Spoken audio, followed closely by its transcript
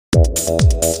Howdy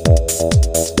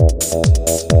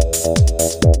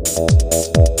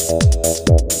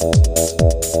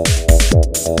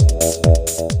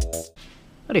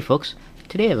folks,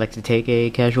 today I'd like to take a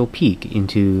casual peek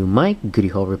into my Goody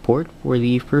Haul report for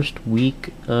the first week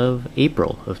of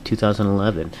April of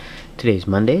 2011. Today's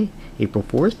Monday, April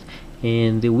 4th,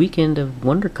 and the weekend of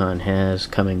WonderCon has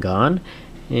come and gone,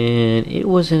 and it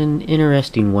was an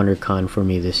interesting WonderCon for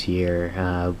me this year,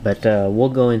 but we'll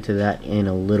go into that in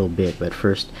a little bit. But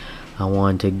first I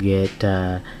want to get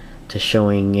to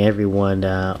showing everyone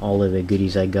all of the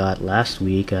goodies I got last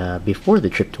week before the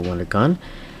trip to WonderCon.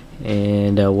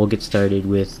 And we'll get started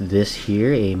with this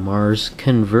here, a M.A.R.S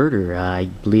converter. I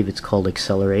believe it's called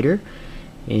Accelerator,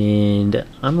 and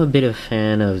I'm a bit of a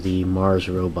fan of the M.A.R.S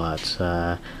robots.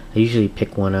 I usually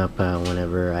pick one up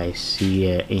whenever I see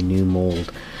a new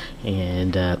mold,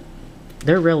 and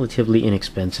they're relatively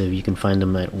inexpensive. You can find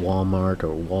them at Walmart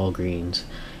or Walgreens,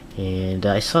 and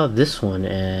I saw this one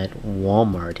at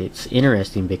Walmart. It's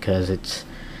interesting because it's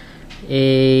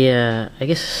I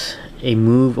guess a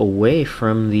move away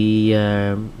from the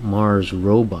M.A.R.S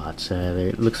robots.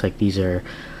 It looks like they're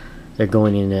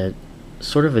going in a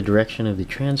sort of a direction of the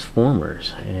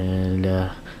Transformers,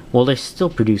 and well, they still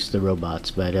produce the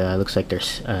robots, but it looks like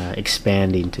they're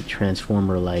expanding to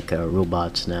Transformer-like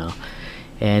robots now.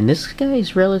 And this guy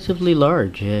is relatively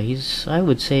large. He's, I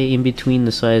would say, in between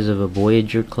the size of a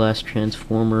Voyager class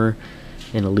Transformer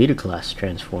and a Leader class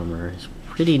Transformer. It's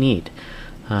pretty neat.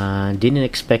 Didn't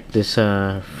expect this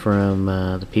from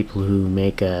the people who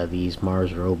make these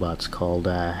M.A.R.S robots called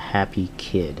Happy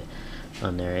Kid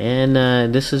on there.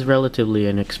 And this is relatively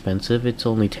inexpensive. It's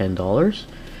only $10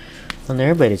 on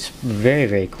there, but it's very,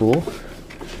 very cool.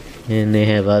 And they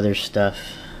have other stuff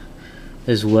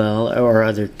as well, or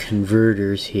other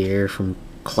converters here, from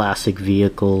classic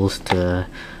vehicles to,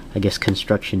 I guess,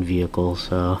 construction vehicles.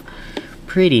 So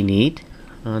pretty neat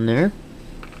on there.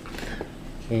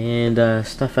 And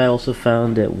stuff I also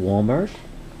found at Walmart.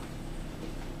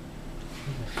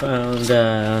 I found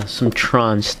some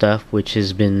Tron stuff, which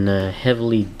has been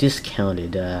heavily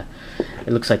discounted. It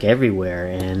looks like everywhere,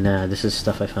 and this is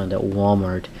stuff I found at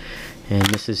Walmart. And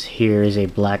this here is a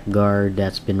Blackguard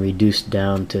that's been reduced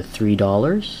down to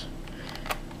 $3.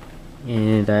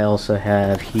 And I also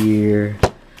have here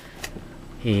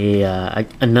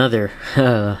another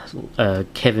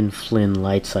Kevin Flynn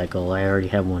light cycle. I already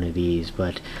have one of these,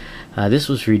 but this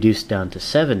was reduced down to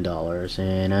 $7,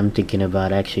 and I'm thinking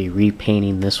about actually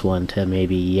repainting this one to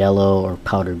maybe yellow or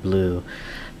powder blue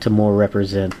to more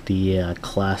represent the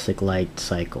classic light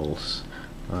cycles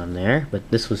on there. But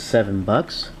this was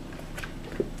 $7,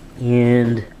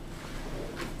 and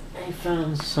I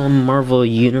found some Marvel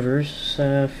Universe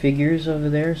figures over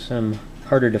there, some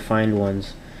harder to find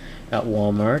ones at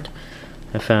Walmart.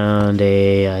 I found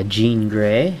a Jean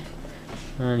Grey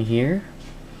on here,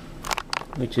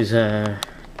 which is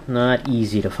not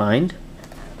easy to find.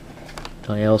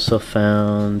 I also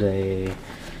found a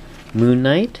Moon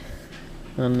Knight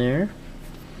on there,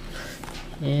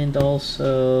 and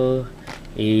also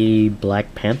a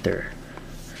Black Panther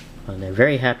on there.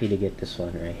 Very happy to get this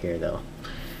one right here, though.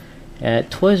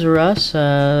 At Toys R Us,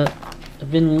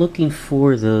 I've been looking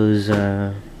for those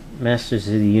Masters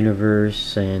of the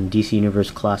Universe and DC Universe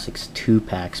Classics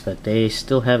 2-packs, but they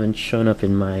still haven't shown up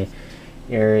in my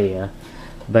area.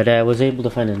 But I was able to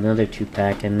find another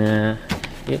 2-pack, and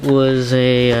it was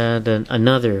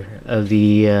another of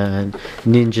the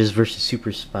Ninjas vs.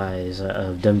 Super Spies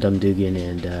of Dum Dum Dugan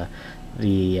and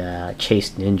the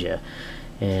Chased Ninja.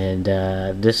 And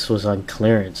this was on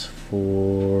clearance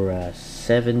for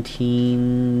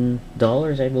 $17,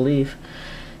 I believe.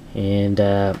 And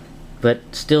but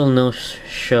still no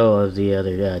show of the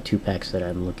other 2-packs that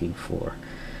I'm looking for.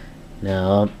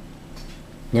 Now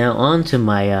on to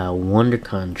my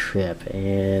WonderCon trip,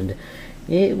 and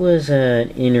it was an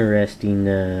interesting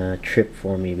trip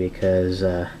for me because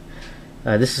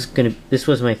this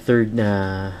was my third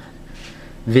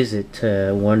visit to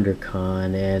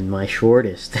WonderCon, and my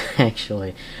shortest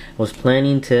actually. I was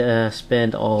planning to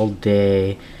spend all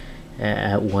day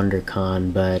at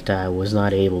WonderCon, but I was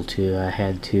not able to. I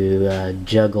had to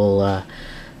juggle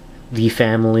the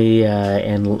family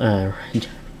and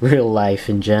real life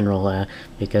in general,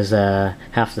 because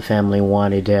half the family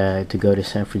wanted to go to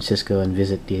San Francisco and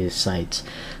visit these sites.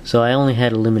 So I only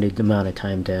had a limited amount of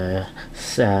time to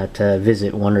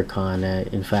visit WonderCon.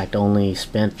 In fact, only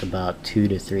spent about 2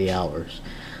 to 3 hours.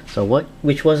 So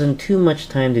which wasn't too much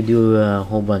time to do a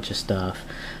whole bunch of stuff.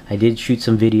 I did shoot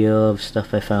some video of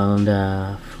stuff I found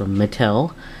from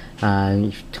Mattel.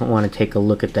 If you want to take a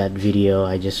look at that video,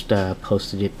 I just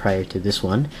posted it prior to this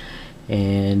one.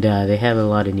 and they have a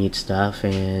lot of neat stuff,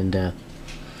 and I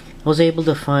was able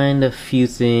to find a few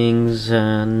things,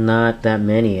 not that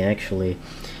many actually.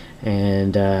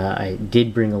 And I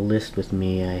did bring a list with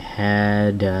me. I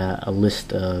had a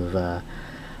list of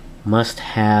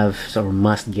must-haves or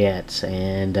must-gets,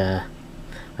 and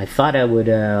I thought I would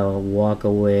walk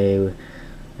away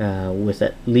with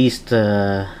at least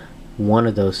one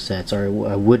of those sets, or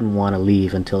I wouldn't want to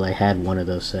leave until I had one of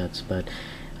those sets. But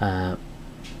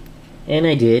and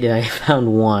I did. I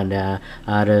found one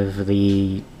out of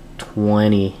the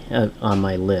 20 on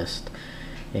my list,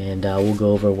 and we'll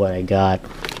go over what I got.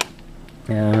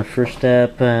 First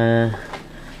up, I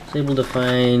was able to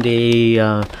find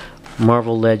a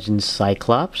Marvel Legends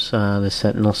Cyclops, the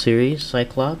Sentinel series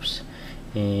Cyclops,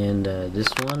 and this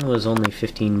one was only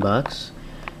 15 bucks.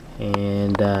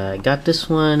 And I got this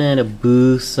one at a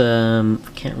booth,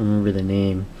 can't remember the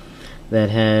name, that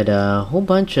had a whole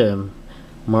bunch of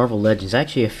Marvel Legends.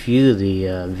 Actually, a few of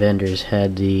the vendors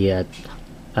had the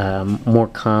more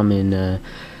common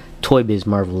Toy Biz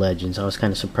Marvel Legends. I was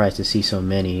kind of surprised to see so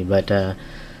many, but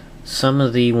some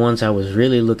of the ones I was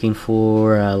really looking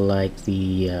for, like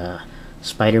the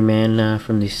Spider-Man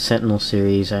from the Sentinel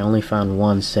series, I only found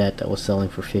one set that was selling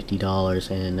for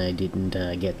 $50, and I didn't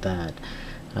get that.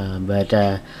 But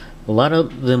a lot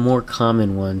of the more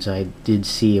common ones I did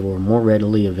see were more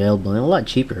readily available and a lot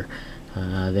cheaper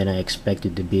than I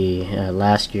expected to be.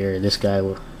 Last year, this guy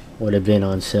would have been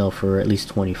on sale for at least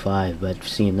 25, but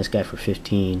seeing this guy for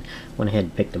 15, went ahead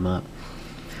and picked him up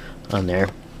on there.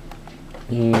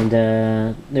 And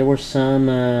there were some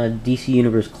DC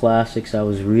Universe Classics I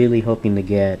was really hoping to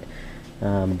get,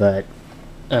 but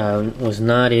was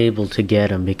not able to get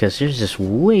them because they're just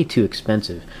way too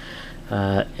expensive.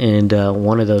 And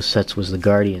one of those sets was the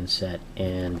Guardian set,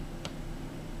 and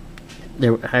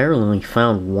I only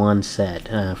found one set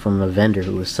from a vendor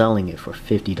who was selling it for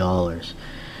 $50,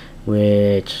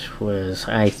 which was,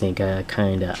 I think,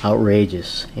 kind of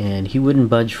outrageous, and he wouldn't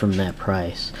budge from that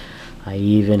price. I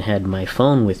even had my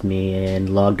phone with me and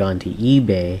logged on to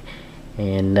eBay,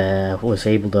 and was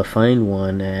able to find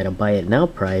one at a buy it now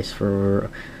price for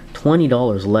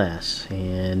 $20 less.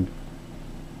 And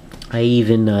I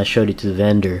even showed it to the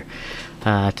vendor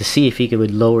to see if he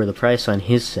could lower the price on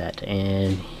his set,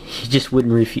 and he just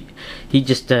wouldn't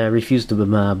refused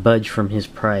to budge from his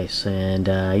price, and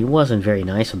he wasn't very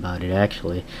nice about it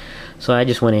actually. So I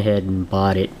just went ahead and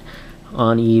bought it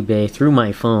on eBay through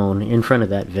my phone in front of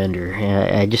that vendor.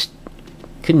 I just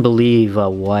couldn't believe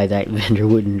why that vendor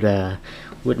wouldn't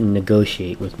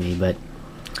negotiate with me, but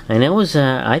and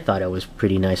I thought I was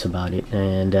pretty nice about it,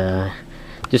 and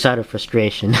just out of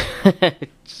frustration,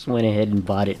 just went ahead and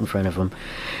bought it in front of him,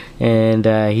 and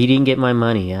he didn't get my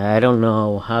money. I don't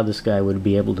know how this guy would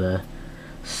be able to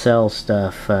sell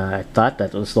stuff. I thought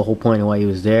that was the whole point of why he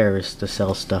was there, is to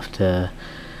sell stuff to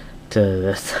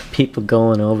people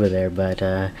going over there, but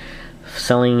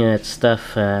selling that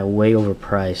stuff way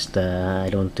overpriced. I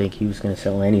don't think he was going to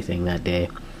sell anything that day.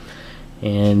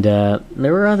 And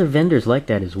there were other vendors like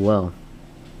that as well.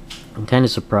 I'm kind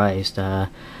of surprised.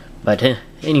 But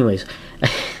anyways,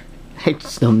 I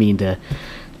just don't mean to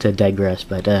digress,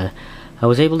 but I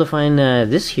was able to find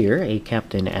this here, a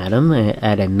Captain Atom,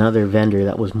 at another vendor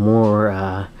that was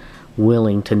more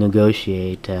willing to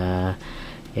negotiate, and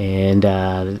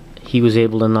he was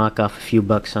able to knock off a few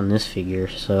bucks on this figure,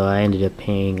 so I ended up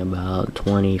paying about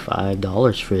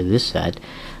 $25 for this set.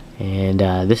 And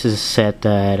this is a set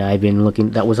that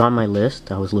that was on my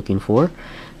list, I was looking for,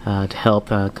 to help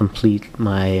complete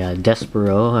my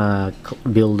Despero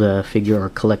build a figure, or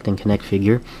collect and connect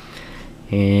figure.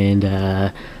 And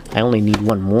I only need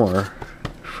one more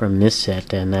from this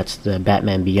set, and that's the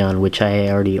Batman Beyond, which I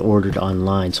already ordered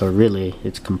online, so really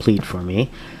it's complete for me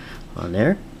on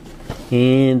there.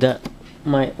 And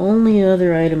my only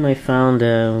other item I found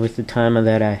with the time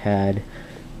that I had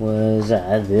was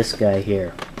this guy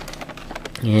here,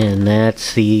 and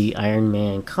that's the Iron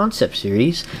Man concept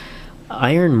series,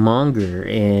 Ironmonger,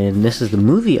 and this is the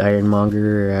movie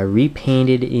Ironmonger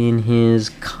repainted in his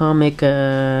comic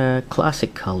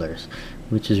classic colors,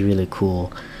 which is really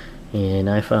cool. And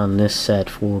I found this set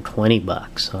for 20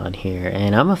 bucks on here,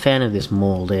 and I'm a fan of this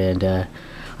mold, and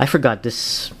I forgot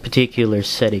this particular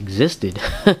set existed.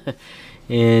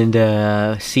 And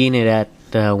seeing it at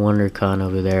WonderCon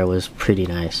over there was pretty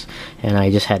nice, and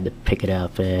I just had to pick it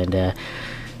up. And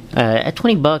at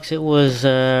 20 bucks, it was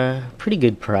a pretty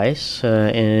good price,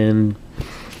 and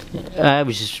I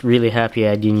was just really happy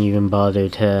I didn't even bother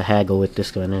to haggle with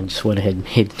this one, and just went ahead and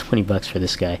paid 20 bucks for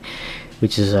this guy,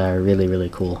 which is really, really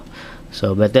cool.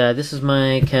 So, but this is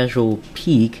my casual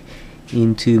peek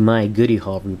into my Goody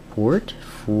Haul report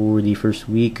for the first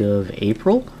week of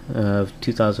April of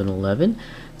 2011.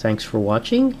 Thanks for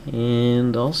watching,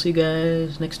 and I'll see you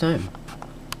guys next time.